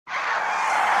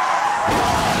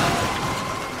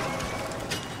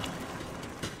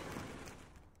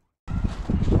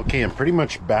Okay, I'm pretty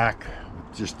much back.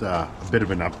 Just a bit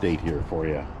of an update here for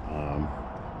you.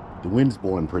 The wind's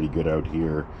blowing pretty good out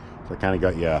here, so I kind of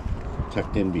got you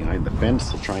tucked in behind the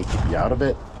fence to try and keep you out of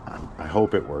it. I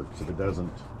hope it works. If it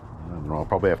doesn't, I don't know, I'll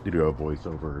probably have to do a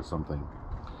voiceover or something.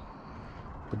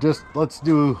 But just let's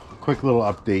do a quick little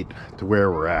update to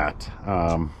where we're at.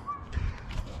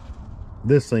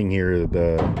 This thing here,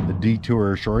 the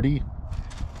Detour Shorty,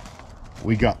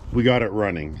 we got it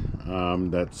running.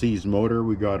 That seized motor,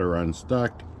 we got her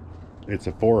unstuck. It's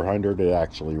a 400. It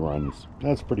actually runs.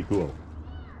 That's pretty cool.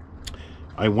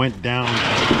 I went down.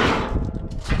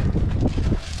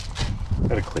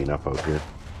 Gotta clean up out here.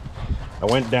 I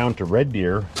went down to Red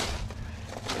Deer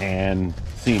and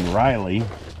seen Riley.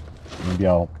 Maybe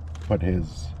I'll put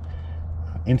his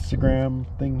Instagram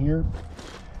thing here.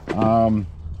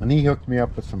 And he hooked me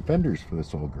up with some fenders for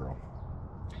this old girl.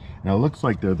 Now it looks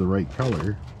like they're the right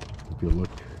color. If you look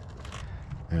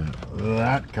at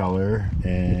that color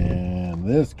and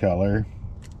this color,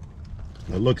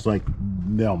 it looks like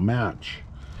they'll match.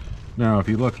 Now if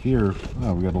you look here,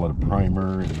 oh, we got a lot of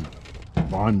primer and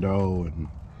Bondo, and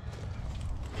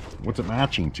what's it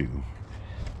matching to?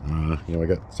 You know, I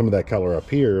got some of that color up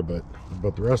here, but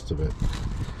about the rest of it.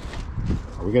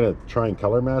 Are we gonna try and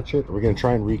color match it? Are we gonna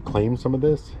try and reclaim some of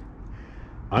this?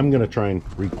 I'm gonna try and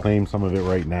reclaim some of it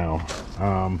right now.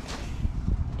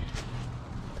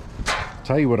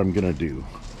 Tell you what I'm gonna do.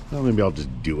 Well, maybe I'll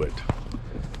just do it,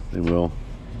 and we'll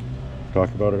talk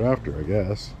about it after, I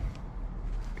guess.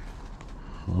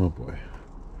 Oh boy.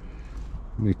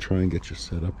 Let me try and get you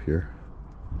set up here.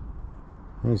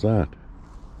 How's that?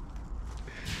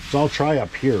 So I'll try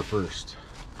up here first.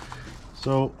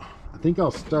 So I think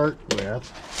I'll start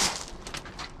with,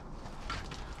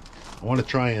 I want to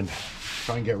try and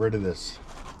get rid of this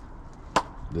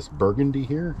burgundy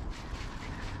here.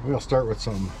 Maybe I'll start with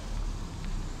some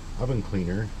oven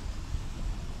cleaner.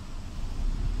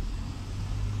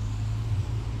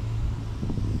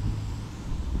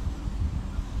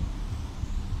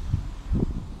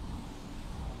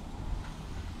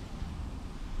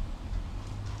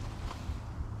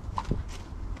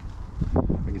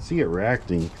 I can see it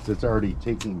reacting because it's already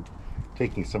taking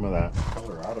some of that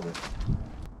color out of it.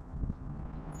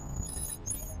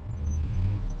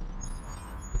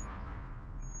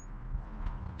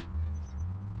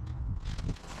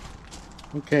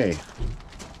 Okay,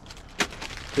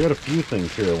 I got a few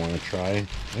things here I want to try. I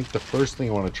think the first thing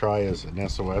I want to try is an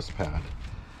SOS pad,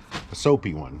 a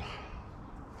soapy one.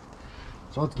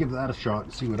 So let's give that a shot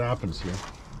and see what happens here.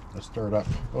 Let's start up.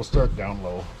 I'll start down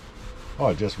low. Oh,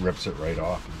 it just rips it right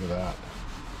off. Look at that.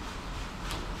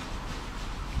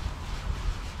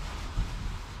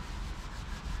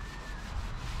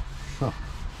 Huh.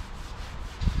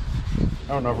 I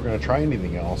don't know if we're going to try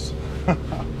anything else. Look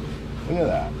at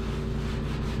that.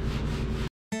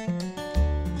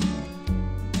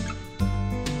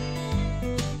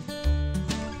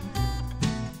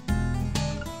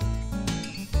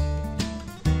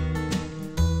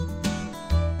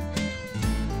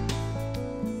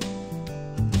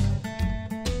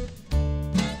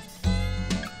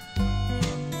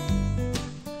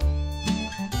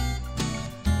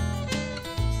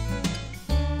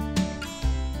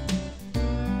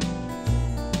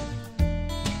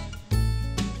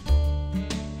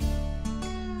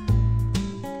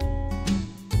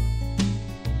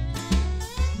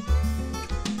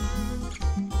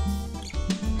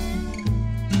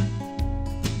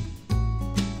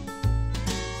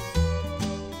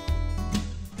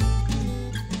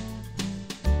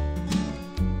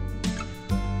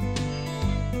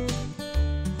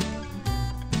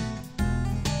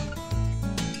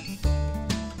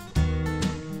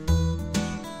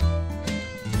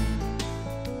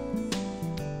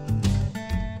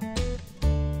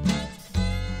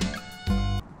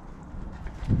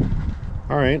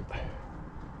 All right,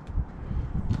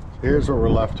 here's what we're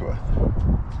left with.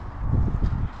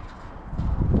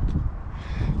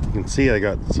 You can see I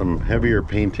got some heavier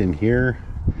paint in here,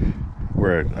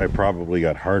 where I probably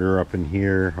got harder up in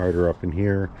here, harder up in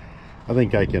here. I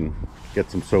think I can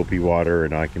get some soapy water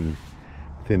and I can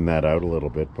thin that out a little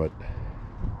bit, but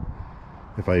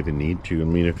if I even need to. I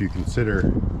mean, if you consider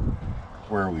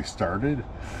where we started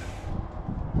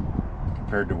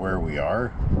compared to where we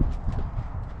are,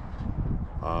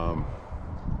 I'm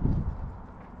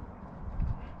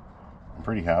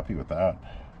pretty happy with that.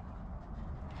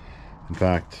 In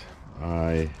fact,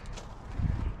 I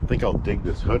think I'll dig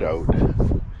this hood out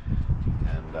and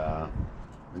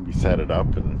maybe set it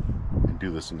up and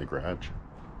do this in the garage.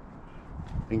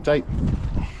 Hang tight.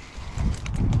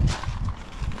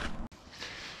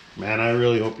 Man, I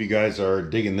really hope you guys are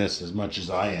digging this as much as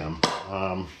I am.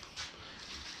 I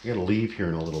gotta leave here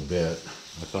in a little bit.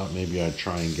 I thought maybe I'd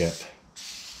try and get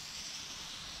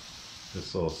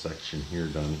this little section here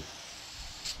done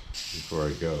before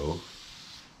I go.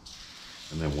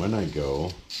 And then when I go,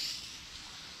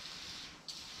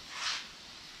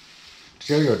 I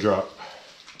gotta go drop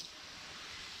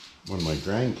one of my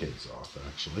grandkids off,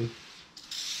 actually.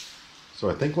 So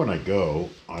I think when I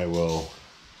go, I will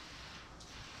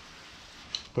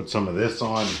put some of this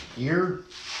on here,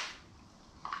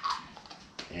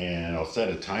 and I'll set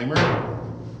a timer,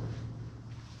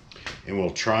 and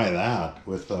we'll try that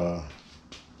with the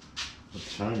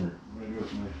timer. What do I do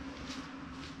with my...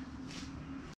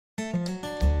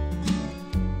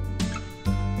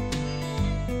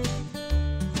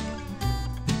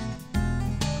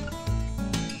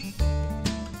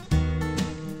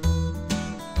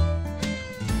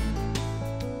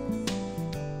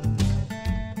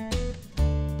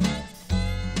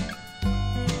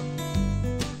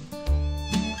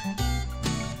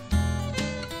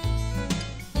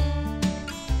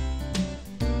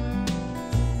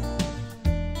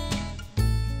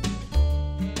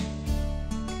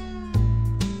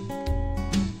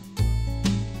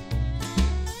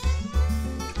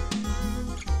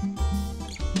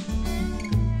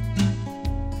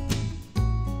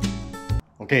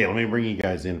 Okay, let me bring you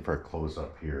guys in for a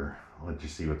close-up here. I'll let you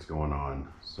see what's going on.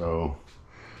 So,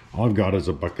 all I've got is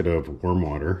a bucket of warm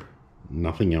water.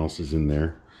 Nothing else is in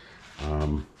there.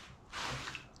 I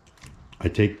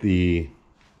take the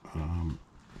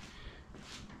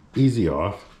easy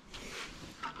off.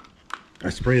 I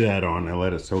spray that on. I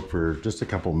let it soak for just a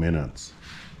couple minutes.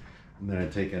 And then I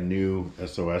take a new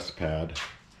SOS pad,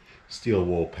 steel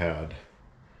wool pad,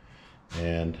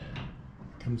 and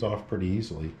it comes off pretty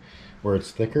easily. Where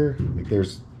it's thicker, like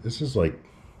this is like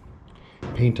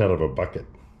paint out of a bucket.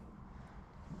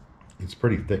 It's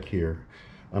pretty thick here,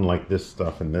 unlike this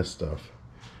stuff and this stuff.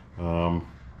 So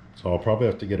I'll probably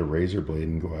have to get a razor blade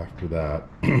and go after that.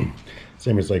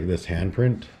 Same as like this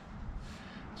handprint.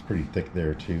 It's pretty thick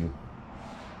there too.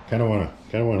 Kind of want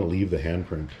to leave the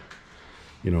handprint.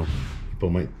 You know,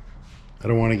 people might. I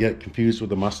don't want to get confused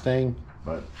with the Mustang,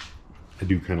 but I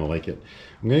do kind of like it.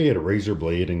 I'm gonna get a razor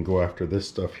blade and go after this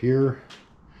stuff here,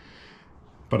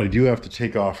 but I do have to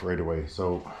take off right away.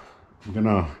 So I'm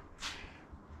gonna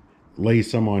lay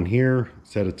some on here,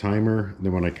 set a timer, and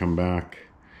then when I come back,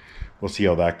 we'll see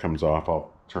how that comes off.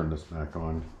 I'll turn this back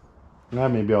on.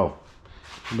 Maybe I'll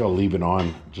leave it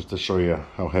on just to show you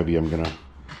how heavy I'm gonna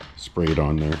spray it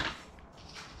on there.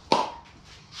 I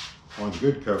want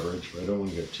good coverage, but I don't want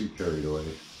to get too carried away.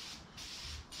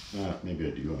 Maybe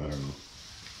I do, I don't know.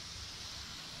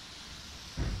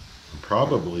 I'm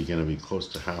probably going to be close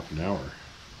to half an hour.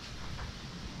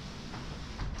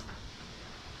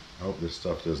 I hope this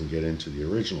stuff doesn't get into the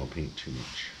original paint too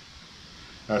much.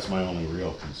 That's my only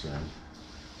real concern.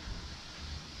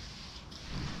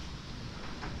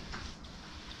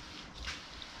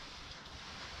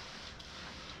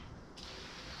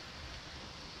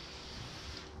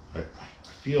 I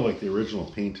feel like the original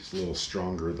paint is a little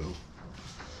stronger though.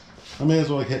 I may as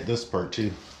well hit this part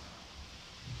too.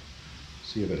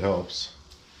 See if it helps.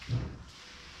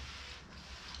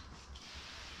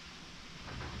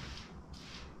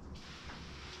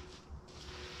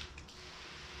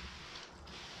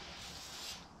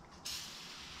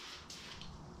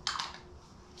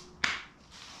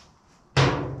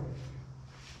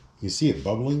 You see it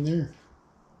bubbling there?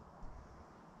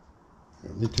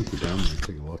 Let me take it down and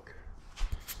take a look.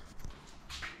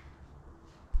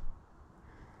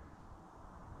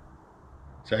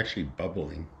 It's actually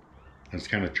bubbling. It's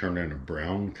kind of turned in a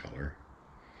brown color.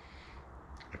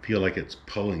 I feel like it's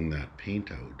pulling that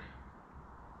paint out.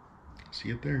 See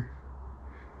it there?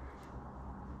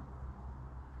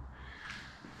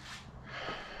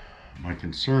 My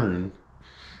concern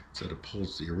is that it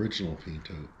pulls the original paint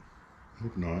out. I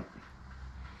hope not.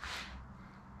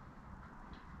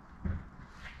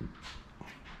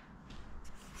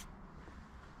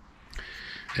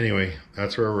 Anyway,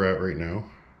 that's where we're at right now.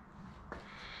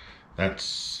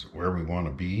 That's where we want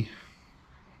to be,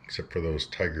 except for those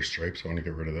tiger stripes. I want to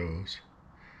get rid of those.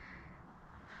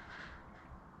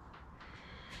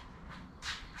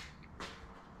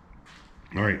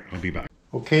 All right, I'll be back.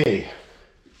 Okay,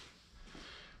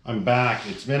 I'm back.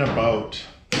 It's been about,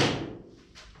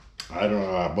 I don't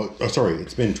know,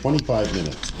 it's been 25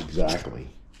 minutes exactly.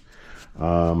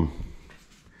 A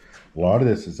lot of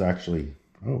this is actually,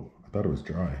 oh, I thought it was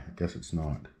dry. I guess it's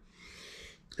not.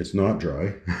 It's not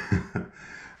dry.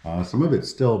 Some of it's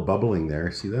still bubbling there.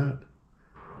 See that?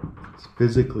 It's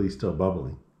physically still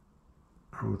bubbling.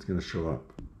 I don't know what's going to show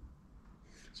up.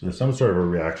 So there's some sort of a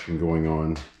reaction going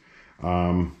on.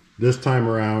 This time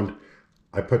around,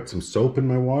 I put some soap in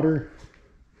my water.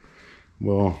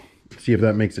 We'll see if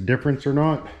that makes a difference or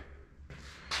not.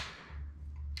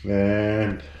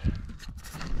 And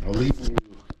I'll leave you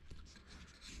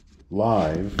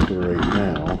live for right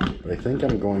now, but I think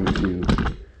I'm going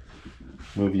to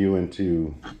move you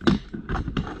into,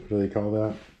 what do they call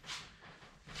that?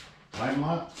 Time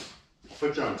lapse? I'll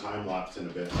put you on time lapse in a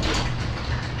bit.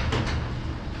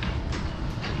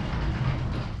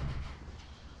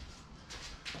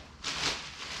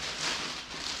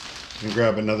 And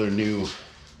grab another new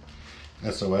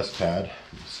SOS pad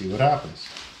and see what happens.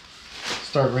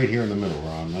 Start right here in the middle,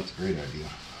 Ron. That's a great idea.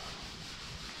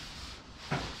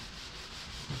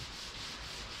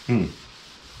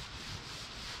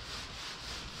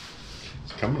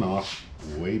 It's coming off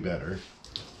way better.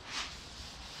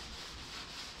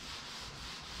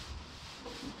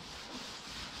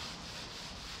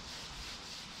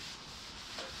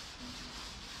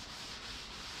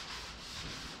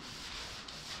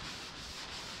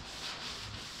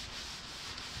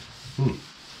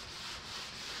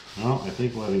 Well, I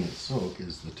think letting it soak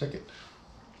is the ticket.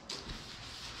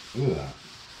 Look at that.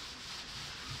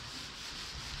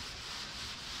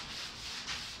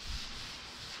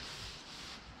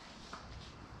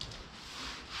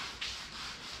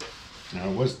 Now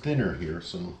it was thinner here,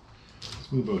 so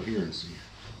let's move out here and see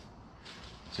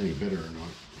if it's any better or not.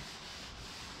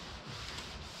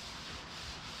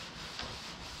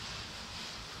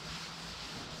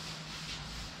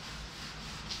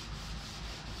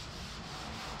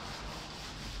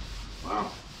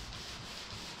 Wow.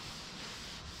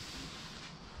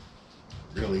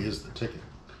 It really is the ticket.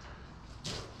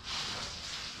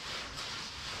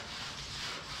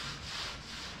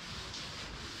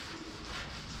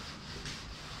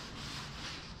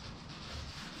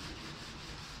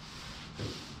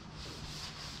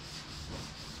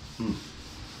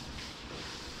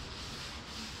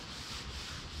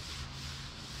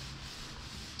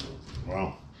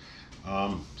 Wow.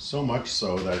 So much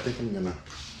so that I think I'm gonna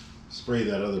spray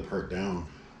that other part down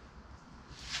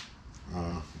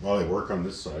while I work on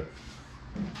this side.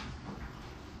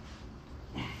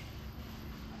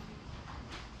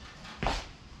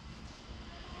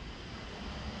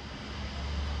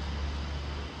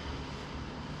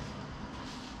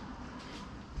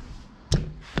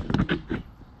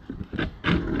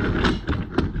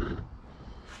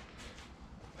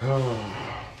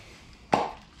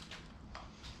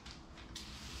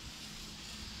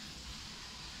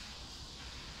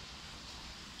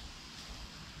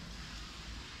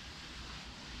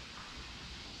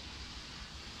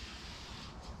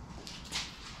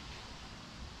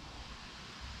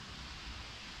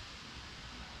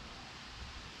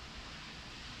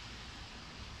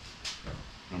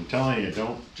 I'm telling you,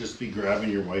 don't just be grabbing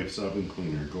your wife's oven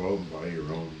cleaner. Go out and buy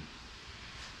your own.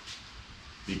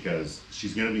 Because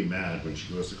she's going to be mad when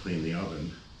she goes to clean the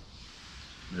oven.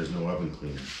 There's no oven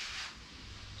cleaner.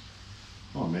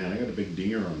 Oh man, I got a big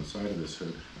dinger on the side of this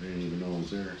hood. I didn't even know it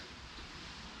was there.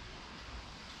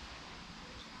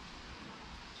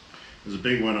 There's a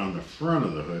big one on the front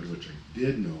of the hood, which I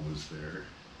did know was there.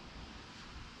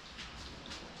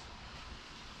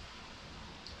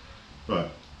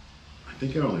 But I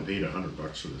think I only paid $100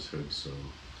 for this hood, so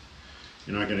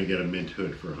you're not going to get a mint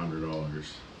hood for $100.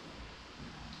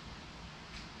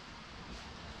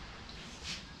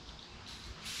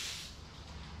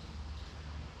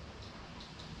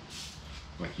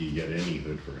 Like you get any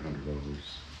hood for $100.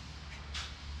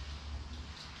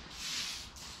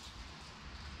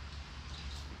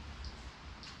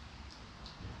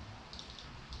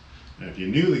 And if you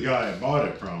knew the guy I bought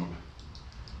it from,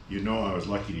 you'd know I was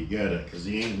lucky to get it, because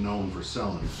he ain't known for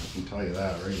selling. I can tell you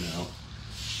that right now.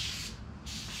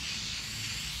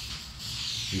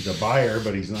 He's a buyer,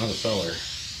 but he's not a seller.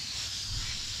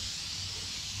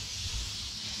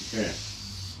 Okay.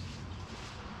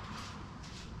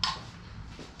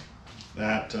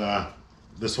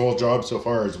 This whole job so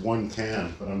far is one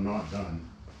can, but I'm not done.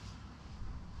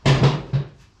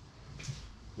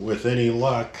 With any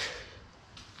luck,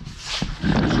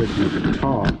 should be the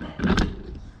top.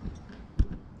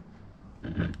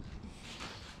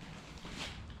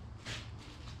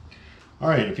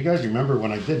 Alright, if you guys remember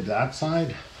when I did that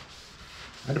side,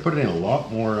 I had to put in a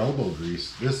lot more elbow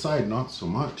grease. This side, not so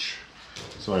much.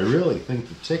 So I really think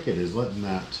the ticket is letting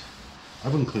that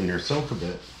oven cleaner soak a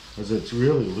bit, because it's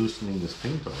really loosening this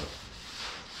paint off.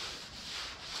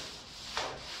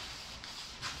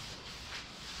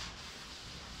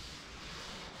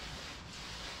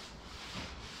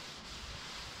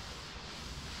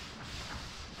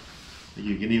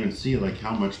 You can even see like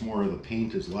how much more of the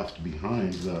paint is left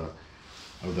behind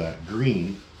of that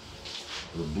green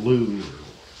or blue or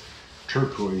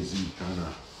turquoisey kind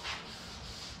of,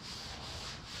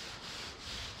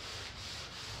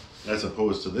 as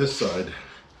opposed to this side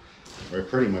where I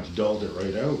pretty much dulled it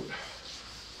right out.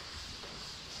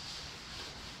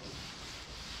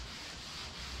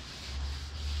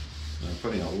 I'm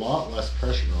putting a lot less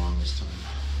pressure on this time.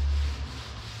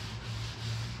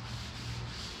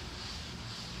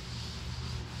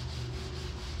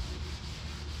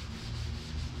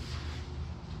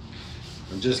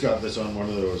 I just got this on one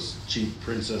of those cheap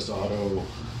Princess Auto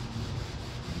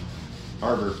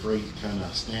Harbor Freight kind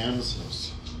of stands,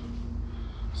 those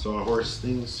sawhorse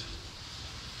things,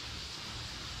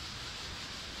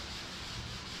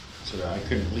 so that I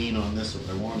couldn't lean on this if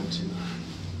I wanted to.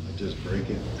 I just break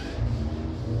it.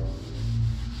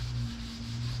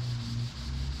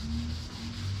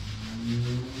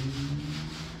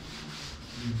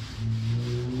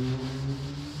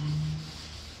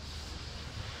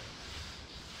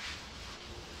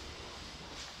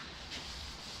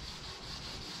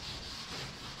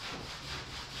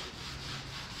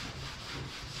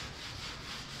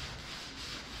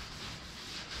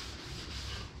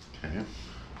 Okay.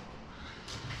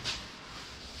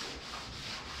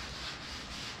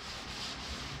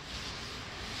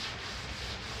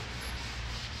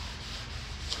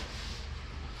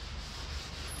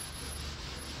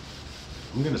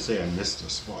 I'm gonna say I missed a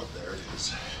spot there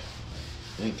because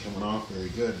it ain't coming off very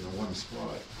good in the one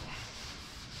spot.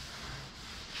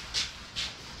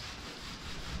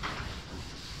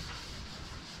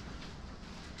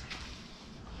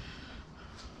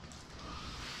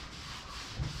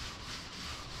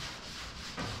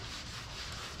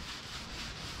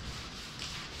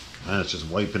 And it's just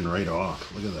wiping right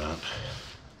off. Look at that.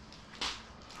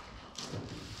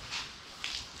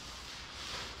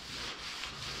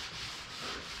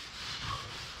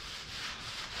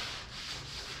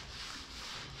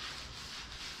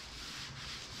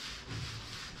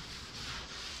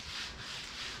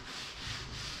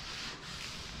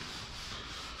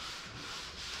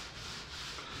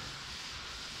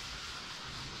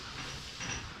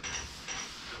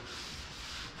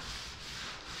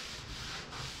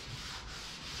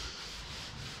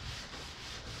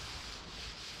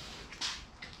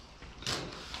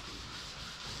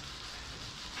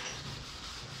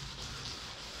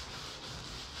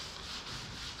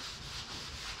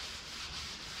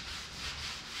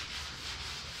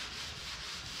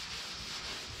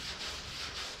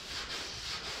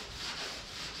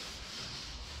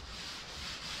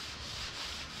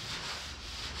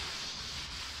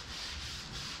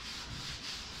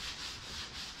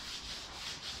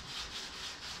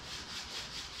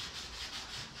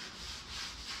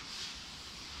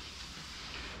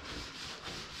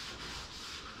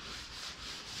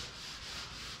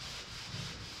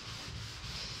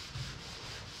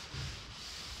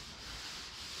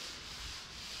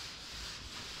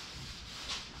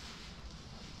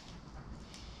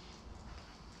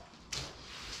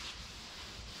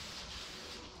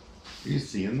 Are you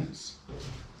seeing this?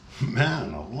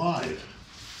 Man alive.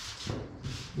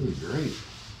 This is great.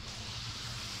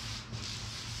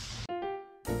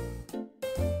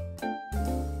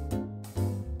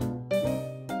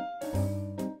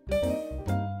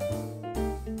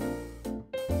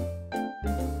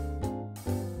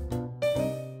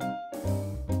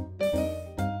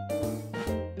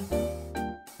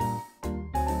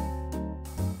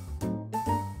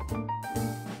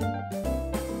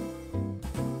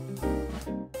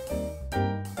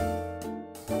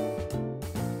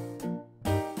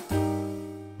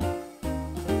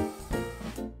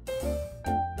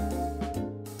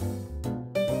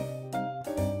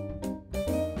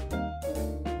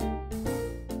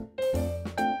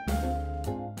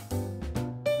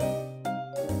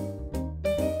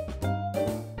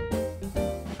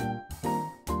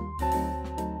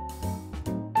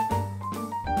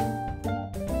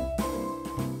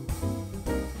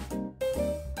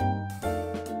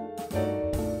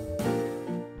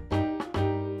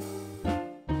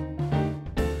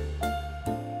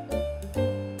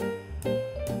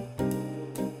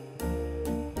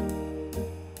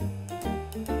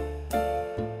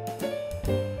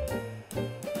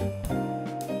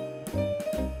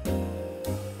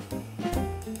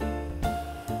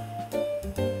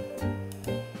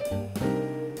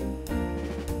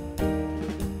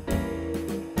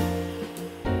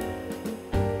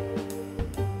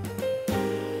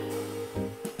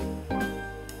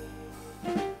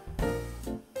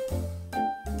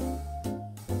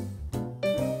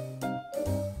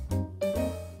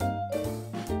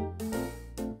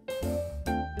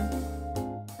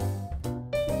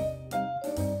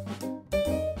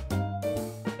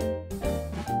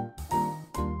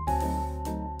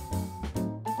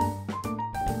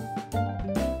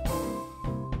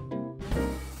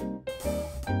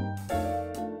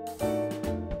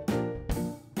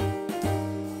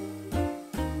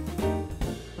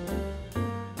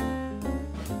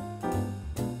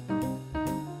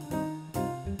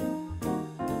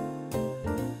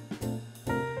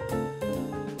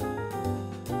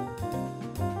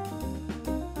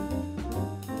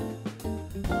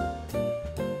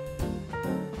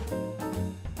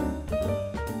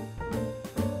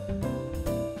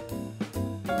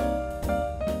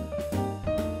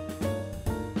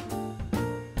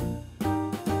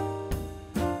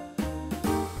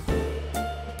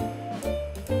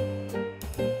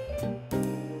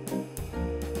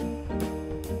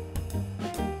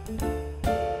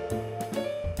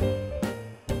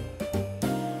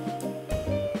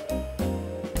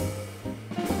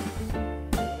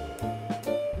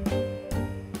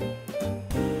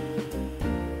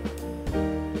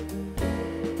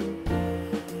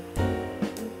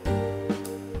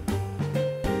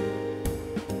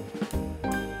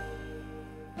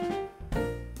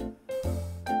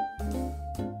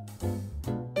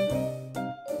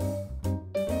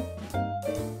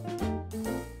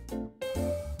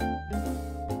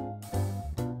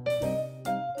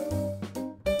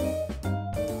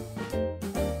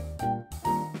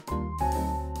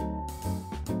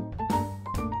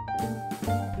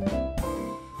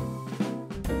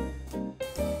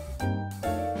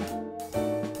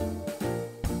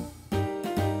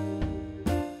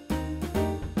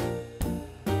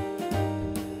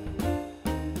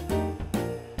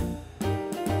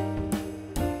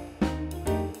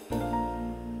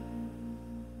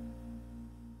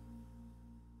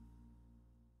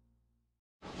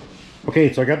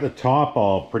 Okay, so I got the top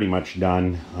all pretty much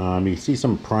done. You can see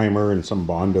some primer and some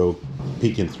Bondo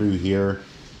peeking through here.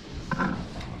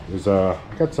 There's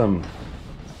got some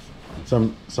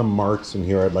marks in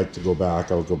here. I'd like to go back.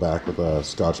 I'll go back with a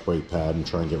Scotch-Brite pad and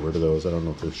try and get rid of those. I don't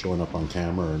know if they're showing up on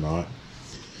camera or not.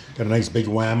 Got a nice big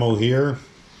whammo here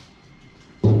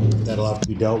that'll have to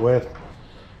be dealt with.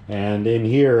 And in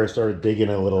here, I started digging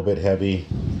a little bit heavy.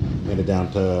 Made it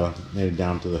down to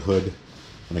the hood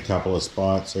in a couple of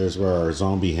spots. There's where our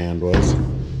zombie hand was.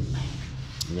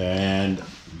 And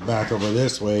back over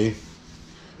this way,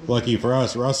 lucky for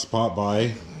us, Russ popped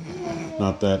by.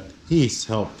 Not that he's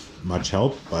much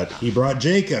help, but he brought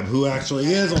Jacob, who actually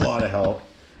is a lot of help.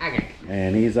 Okay.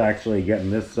 And he's actually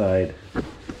getting this side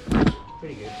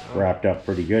Pretty good. wrapped up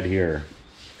pretty good here.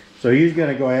 So he's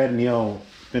gonna go ahead and he'll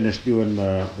finish doing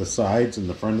the sides and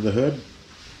the front of the hood.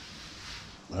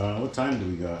 What time do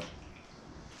we got?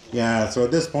 Yeah, so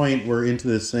at this point we're into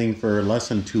this thing for less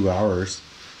than 2 hours,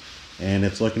 and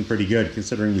it's looking pretty good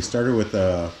considering we started with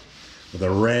a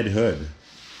red hood,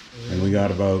 and we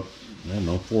got about, I don't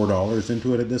know, $4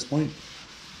 into it at this point.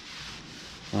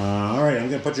 All right, I'm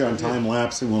gonna put you on time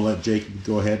lapse, and we'll let Jacob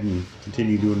go ahead and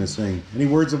continue doing this thing. Any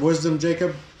words of wisdom,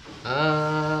 Jacob?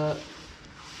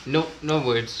 No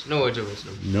words of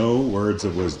wisdom. No words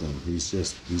of wisdom. He's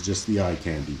just the eye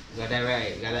candy. Got that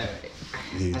right.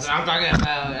 That's what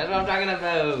I'm talking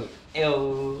about.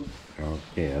 Ew.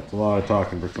 Okay, that's a lot of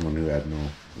talking for someone who had no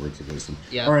words of wisdom.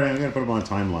 Yeah. All right, I'm gonna put him on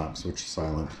time lapse, which is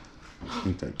silent.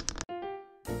 Hang tight.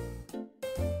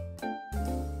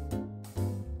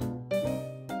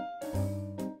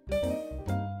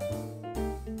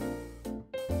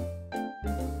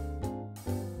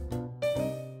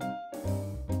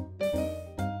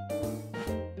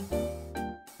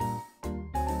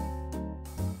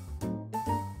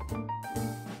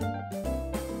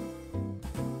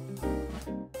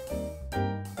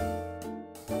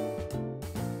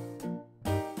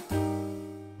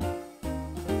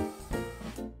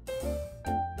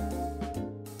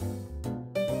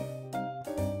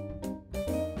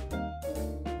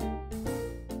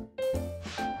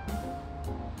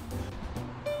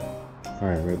 All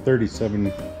right, we're at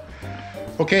 37.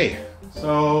 Okay,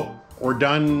 so we're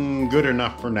done good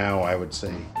enough for now, I would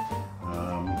say.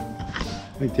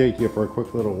 Let me take you for a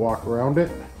quick little walk around it.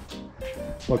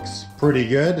 Looks pretty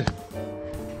good.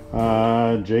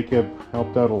 Jacob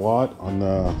helped out a lot on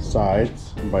the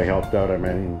sides. And by helped out, I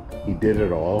mean he did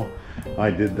it all. I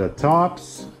did the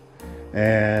tops,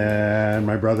 and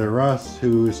my brother Russ,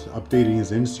 who's updating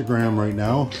his Instagram right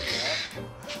now,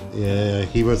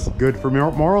 he was good for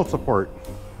moral support.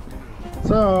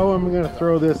 So I'm gonna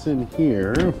throw this in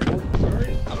here.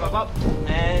 Up,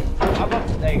 and up.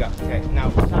 There you go. Okay, now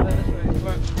top of this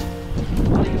way.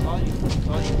 All you.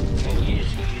 And you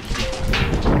just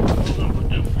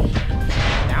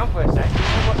down for a second.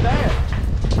 Come up there.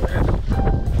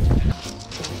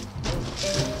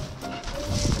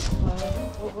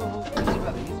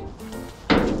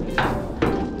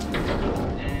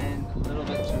 And a little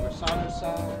bit to Rasandra's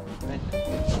side. Right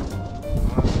there.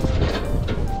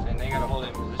 And they gotta hold it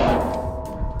in position.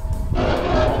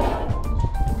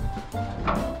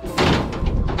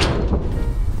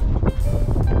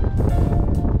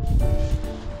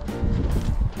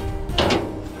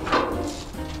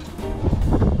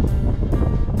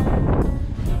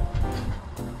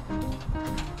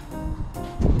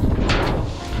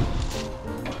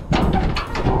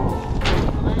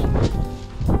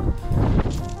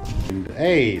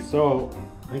 Hey, so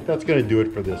I think that's gonna do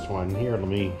it for this one. Here, let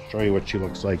me show you what she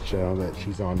looks like now that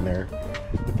she's on there.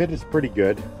 The fit is pretty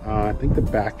good. I think the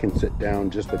back can sit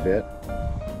down just a bit,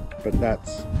 but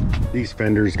these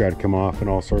fenders got to come off and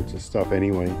all sorts of stuff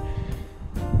anyway.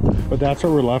 But that's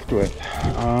what we're left with.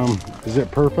 Is it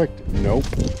perfect? Nope.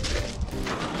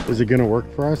 Is it gonna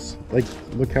work for us? Like,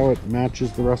 look how it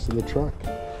matches the rest of the truck.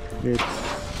 It's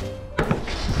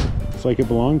like it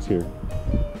belongs here.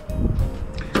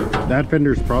 That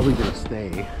fender's probably gonna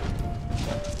stay.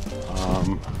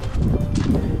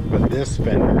 But this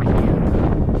fender here,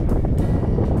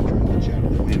 trying to get you out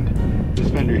of the wind. This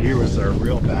fender here was our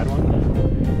real bad one.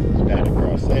 It's bad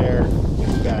across there,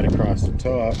 it's bad across the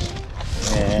top,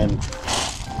 and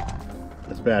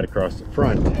it's bad across the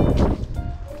front.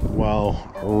 Well,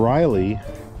 Riley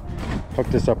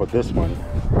hooked us up with this one.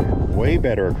 Way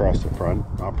better across the front,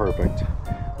 not perfect.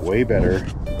 Way better.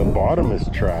 The bottom is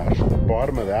trash. The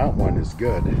bottom of that one is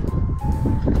good.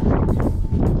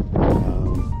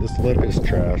 This lip is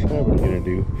trash. What are we gonna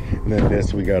do? And then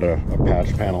this, we got a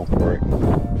patch panel for it.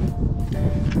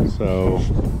 So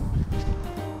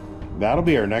that'll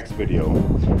be our next video.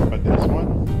 But this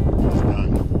one is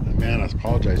done. man, I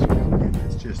apologize for that.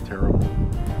 It's just terrible.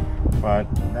 But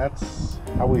that's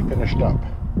how we finished up.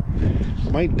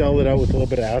 Might dull it out with a little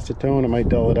bit of acetone. I might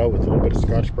dull it out with a little bit of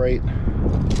Scotch-Brite.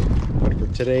 But for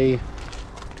today,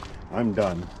 I'm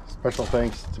done. Special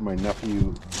thanks to my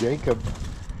nephew Jacob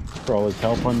for all his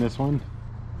help on this one.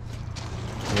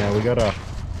 Yeah, we got a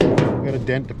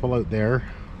dent to pull out there.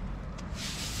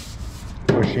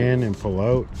 Push in and pull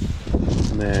out.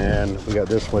 And then we got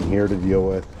this one here to deal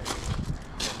with.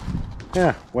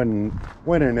 Yeah, when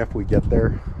and if we get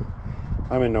there.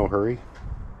 I'm in no hurry.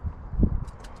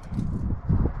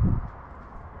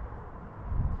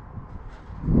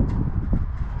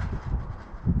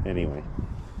 Anyway.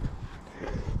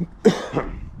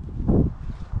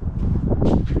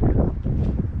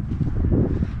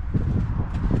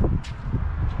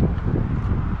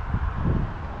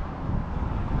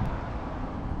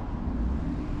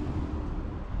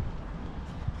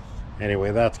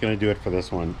 Anyway, that's going to do it for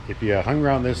this one. If you hung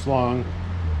around this long,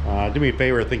 do me a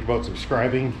favor, think about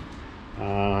subscribing.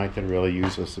 I can really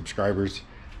use the subscribers.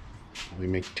 We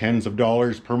make tens of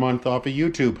dollars per month off of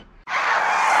YouTube.